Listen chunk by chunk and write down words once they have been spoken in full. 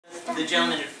the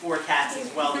gentleman had 4 cats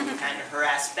as well who kind of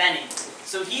harassed Benny.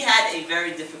 So he had a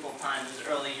very difficult time in his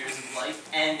early years of life,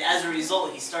 and as a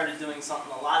result, he started doing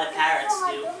something a lot of parrots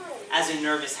do as a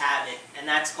nervous habit, and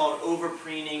that's called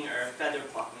over-preening or feather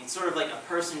plucking. It's sort of like a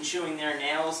person chewing their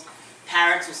nails.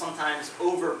 Parrots will sometimes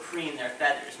over-preen their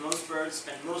feathers. Most birds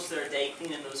spend most of their day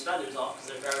cleaning those feathers off because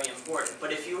they're very important.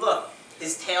 But if you look,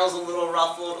 his tail's a little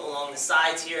ruffled along the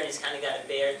sides here, and he's kind of got a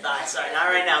bare thigh. Sorry, not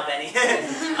right now, Benny.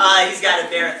 He's got a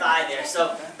bare thigh there.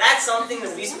 So that's something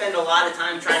that we spend a lot of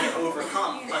time trying to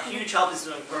overcome. A huge help is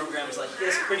doing programs like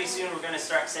this. Pretty soon we're going to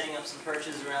start setting up some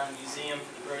perches around the museum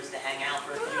for the birds to hang out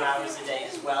for a few hours a day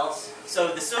as well. So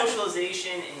the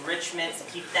socialization, enrichment, to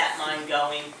keep that mind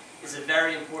going is a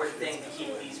very important thing to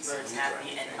keep these birds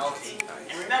happy and healthy.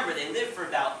 And remember, they live for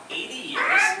about 80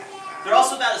 years. They're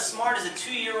also about as smart as a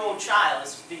 2-year-old child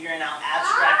is figuring out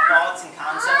abstract thoughts and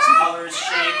concepts, colors,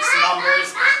 shapes,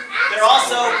 numbers. They're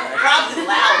also probably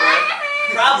louder,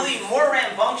 probably more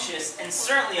rambunctious, and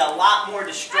certainly a lot more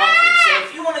destructive. So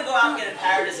if you want to go out and get a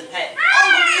parrot as a pet,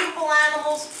 unbelievable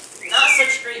animals, not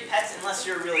such great pets unless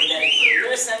you're really dedicated.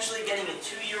 You're essentially getting a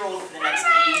 2-year-old for the next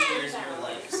 80 years of your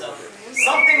life. So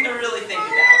something to really think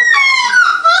about.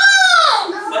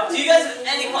 But do you guys have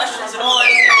any questions at all?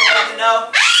 Anything you'd like to know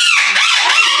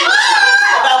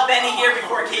about Benny here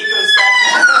before Kate goes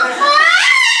deaf?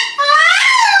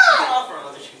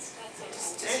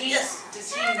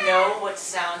 Does he know what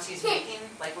sounds he's making?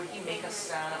 Like, would he make a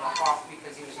sound of a hawk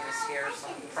because he was going to scare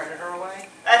some predator away?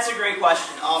 That's a great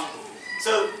question.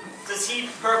 So does he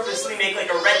purposely make like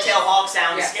a red-tailed hawk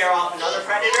sound to scare off another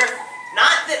predator?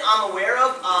 Not that I'm aware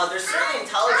of. They're certainly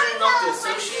intelligent enough to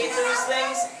associate those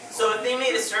things. So if they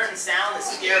made a certain sound that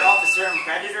scared off a certain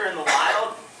predator in the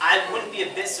wild, I wouldn't be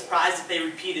a bit surprised if they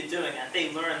repeated doing that.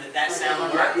 They learned that that sound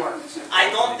worked. I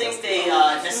don't think they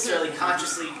necessarily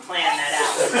consciously planned that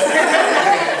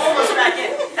out. Almost back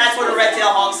in. That's what a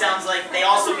red-tailed hawk sounds like. They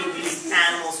also eat these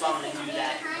animals, so I'm going to do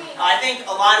that. I think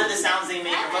a lot of the sounds they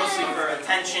make are mostly for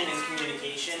attention and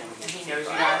communication. He knows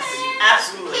you guys.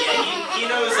 Absolutely, yeah. He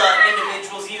knows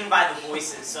individuals even by the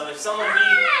voices. So if someone he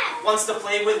wants to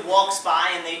play with walks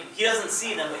by and he doesn't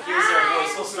see them but hears their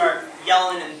voice, he'll start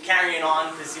yelling and carrying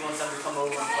on because he wants them to come over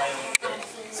and play with him.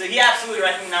 So he absolutely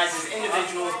recognizes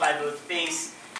individuals by both face